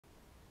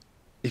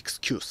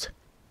Excuse.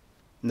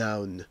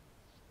 Noun.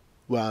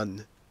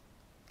 1.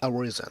 A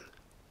reason,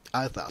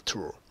 either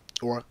true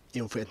or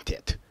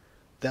invented,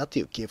 that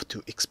you give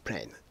to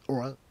explain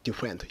or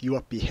defend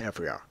your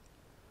behavior.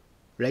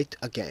 Rate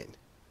again.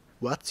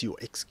 What's your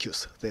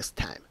excuse this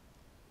time?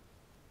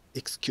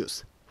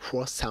 Excuse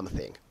for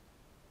something.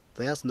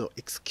 There's no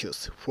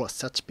excuse for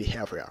such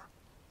behavior.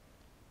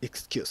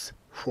 Excuse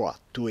for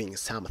doing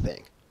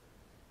something.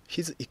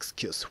 His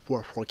excuse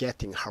for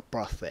forgetting her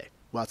birthday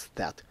was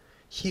that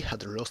he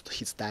had lost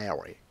his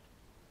diary.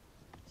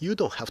 You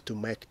don't have to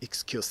make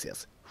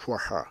excuses for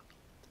her.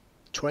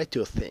 Try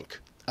to think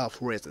of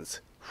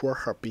reasons for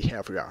her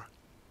behavior.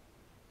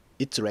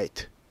 It's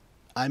late.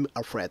 I'm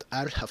afraid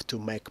I'll have to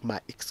make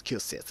my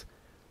excuses.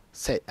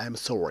 Say I'm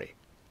sorry,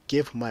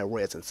 give my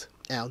reasons,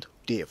 and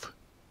leave.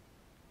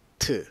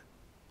 2.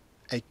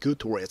 A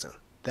good reason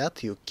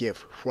that you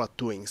give for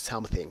doing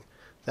something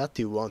that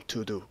you want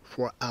to do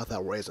for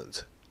other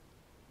reasons.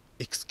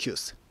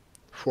 Excuse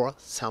for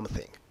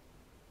something,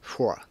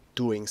 for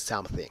doing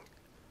something.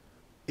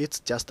 It's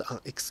just an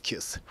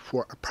excuse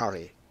for a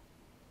party.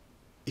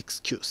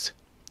 Excuse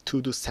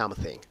to do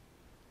something.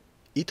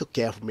 It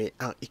gave me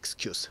an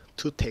excuse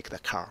to take the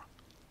car.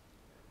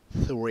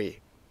 3.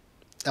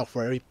 A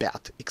very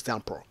bad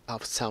example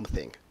of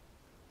something.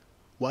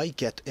 Why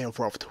get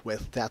involved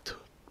with that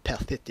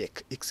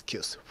pathetic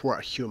excuse for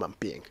a human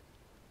being?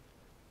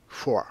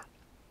 4.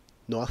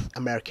 North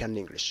American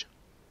English.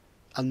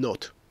 A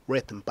note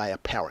written by a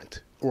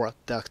parent or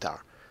doctor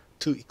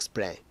to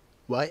explain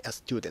why a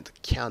student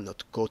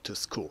cannot go to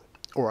school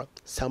or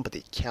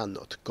somebody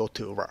cannot go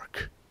to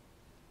work.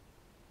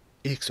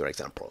 Extra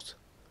examples.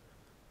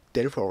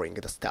 Delivering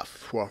the stuff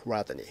for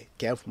Rodney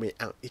gave me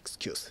an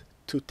excuse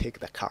to take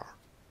the car.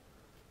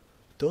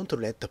 Don't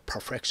let the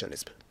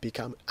perfectionism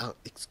become an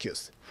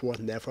excuse for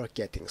never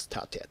getting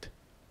started.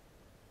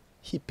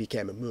 He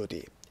became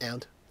moody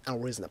and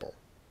unreasonable,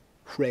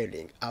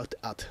 flailing out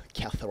at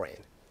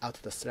Catherine at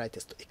the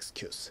slightest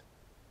excuse.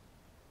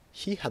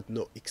 He had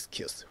no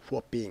excuse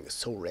for being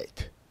so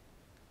late.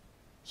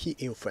 He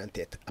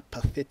invented a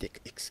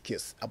pathetic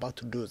excuse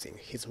about losing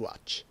his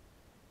watch.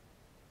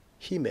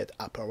 He made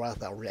up a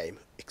rather lame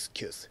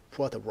excuse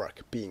for the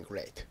work being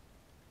late.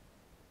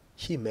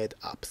 He made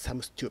up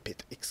some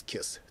stupid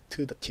excuse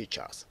to the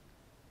teachers.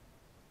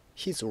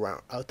 He's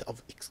run out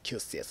of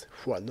excuses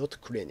for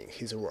not cleaning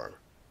his room.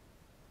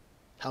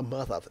 Her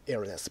mother's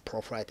illness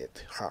provided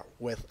her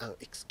with an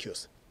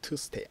excuse to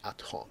stay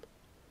at home.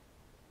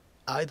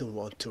 I don't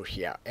want to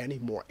hear any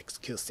more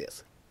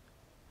excuses.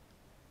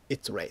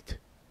 It's late.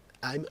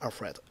 I'm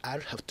afraid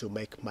I'll have to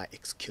make my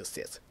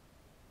excuses.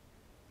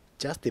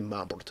 Justin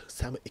mumbled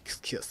some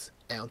excuse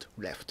and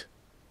left.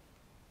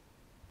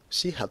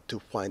 She had to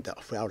find a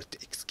valid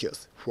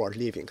excuse for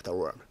leaving the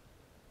room.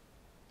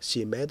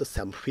 She made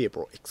some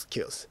feeble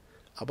excuse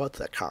about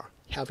the car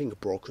having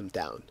broken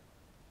down.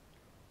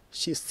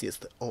 She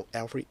seized on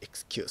every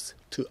excuse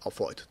to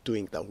avoid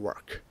doing the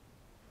work.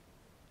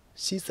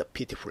 She's a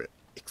pitiful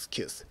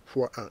excuse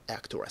for an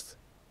actress.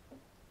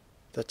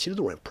 The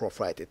children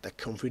provided a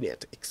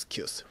convenient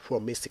excuse for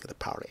missing the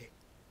party.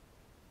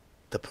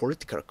 The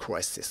political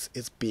crisis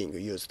is being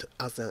used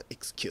as an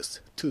excuse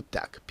to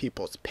duck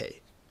people's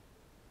pay.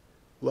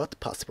 What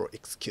possible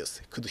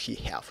excuse could he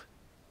have?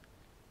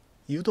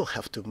 You don't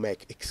have to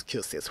make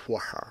excuses for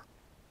her.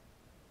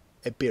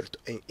 A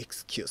built-in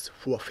excuse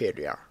for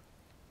failure.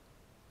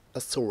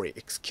 A sorry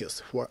excuse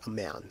for a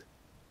man.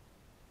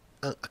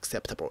 An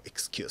acceptable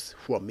excuse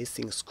for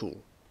missing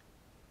school.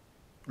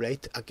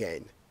 Rate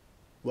again.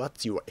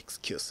 What's your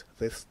excuse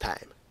this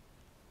time?